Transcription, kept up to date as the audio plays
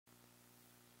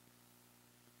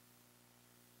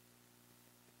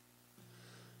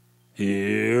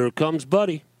Here comes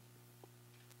Buddy.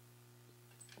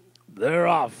 They're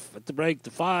off at the break. The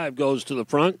 5 goes to the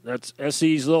front. That's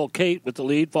SE's Little Kate with the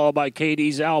lead, followed by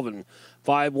Katie's Alvin.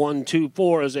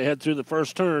 5-1-2-4 as they head through the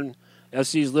first turn.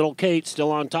 SE's Little Kate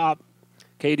still on top.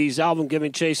 Katie's Alvin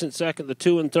giving chase in second. The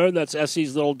 2 and third, that's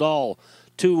SE's Little Doll.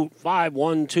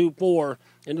 5-1-2-4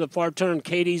 into the far turn.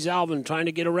 Katie's Alvin trying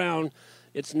to get around.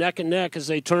 It's neck and neck as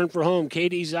they turn for home.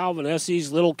 Katie's Alvin,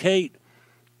 SE's Little Kate.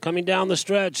 Coming down the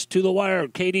stretch to the wire.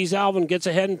 Katie's Alvin gets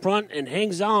ahead in front and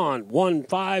hangs on. 1,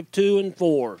 5, 2, and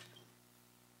 4.